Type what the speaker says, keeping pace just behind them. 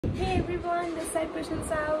Hey everyone, this is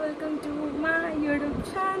Prashansa. Welcome to my YouTube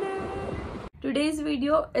channel. Today's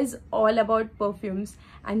video is all about perfumes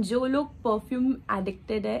and जो लोग perfume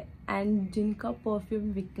addicted है and जिनका perfume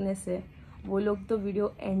weakness है वो लोग तो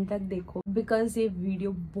वीडियो एंड तक देखो बिकॉज ये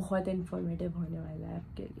वीडियो बहुत इन्फॉर्मेटिव होने वाला है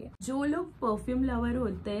आपके लिए। जो लोग परफ्यूम लवर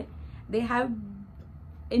होते हैं they have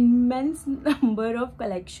immense number of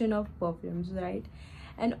collection of perfumes, right?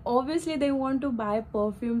 And obviously they want to buy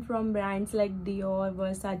perfume from brands like Dior,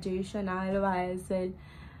 Versace, Chanel, YSL,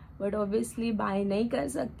 but obviously buy nahi kar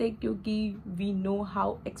sakte kyunki we know how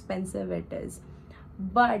expensive it is.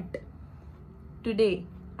 But today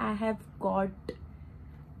I have got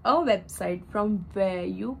a website from where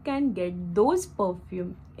you can get those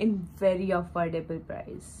perfume in very affordable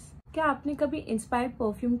price. क्या आपने कभी inspired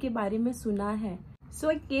perfume के बारे में सुना है? So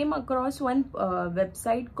I came across one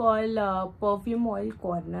website called Perfume Oil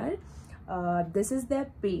Corner. This is their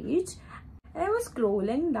page. And I was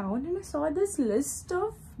scrolling down and I saw this list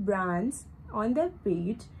of brands on their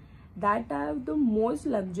page that are the most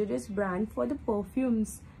luxurious brand for the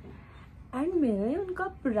perfumes. And मैंने उनका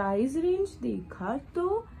price range देखा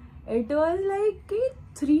तो it was like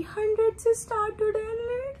 300 से started and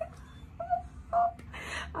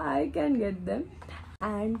I can get them.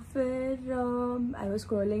 And फिर I was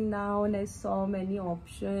scrolling down, I saw many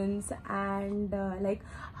options and like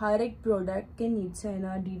हर एक product के नीचे है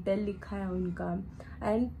ना डिटेल लिखा है उनका।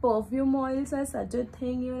 And perfume oils are such a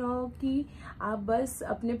thing you know कि आप बस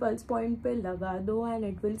अपने पल्स पॉइंट पे लगा दो and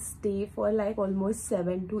it will stay for like almost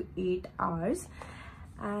 7 to 8 hours.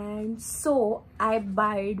 And so I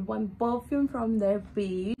bought one perfume from their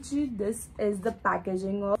page. This is the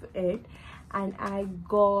packaging of it and I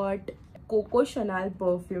got Coco Chanel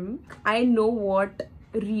perfume. I know what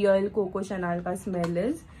real Coco Chanel का smell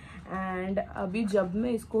is and अभी जब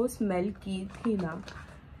मैं इसको smell की थी ना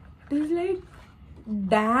it is like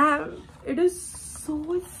damn it is so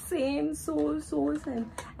same so same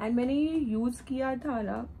and मैंने ये use किया था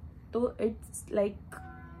ना तो it's like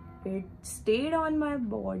it stayed on my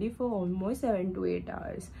body for almost 7 to 8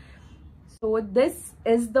 hours. So this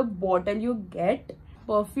is the bottle you get.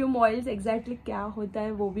 Perfume oils exactly क्या होता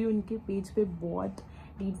है वो भी उनके पेज पे बहुत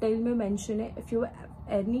डिटेल में मेंशन है. If you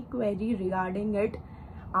any query regarding it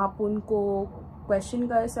आप उनको क्वेश्चन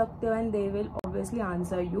कर सकते हो and they will obviously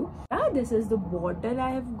answer you. This is the bottle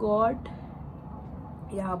I have got.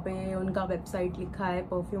 यहाँ पे उनका वेबसाइट लिखा है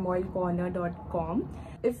perfumeoilcorner.com.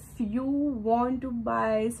 If you want to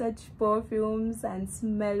bye such perfumes and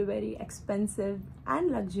smell very expensive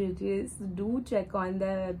and luxurious do check on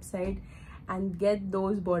their website and get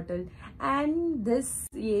those bottle. And this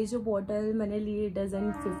ये जो bottle मैंने ली it is in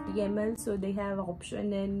 50 ml so they have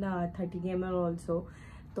option in 30 ml also.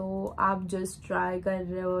 तो आप just try कर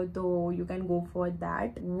रहे हो तो you can go for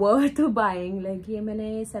that. Worth buying. Like ये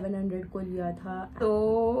मैंने 700 को लिया था.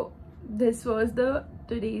 So this was the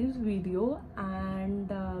today's video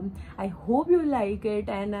and I hope you like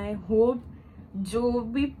it and I hope जो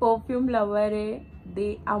भी perfume lover है they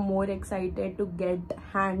are more excited to get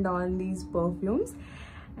hand on these perfumes.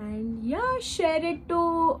 And yeah, share it to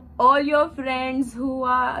all your friends who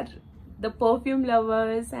are the perfume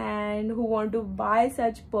lovers and who want to buy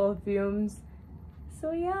such perfumes.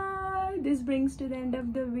 So yeah, this brings to the end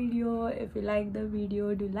of the video. If you like the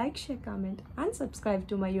video, do like, share, comment and subscribe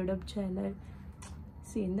to my YouTube channel.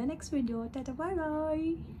 See you in the next video. Tata, bye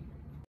bye.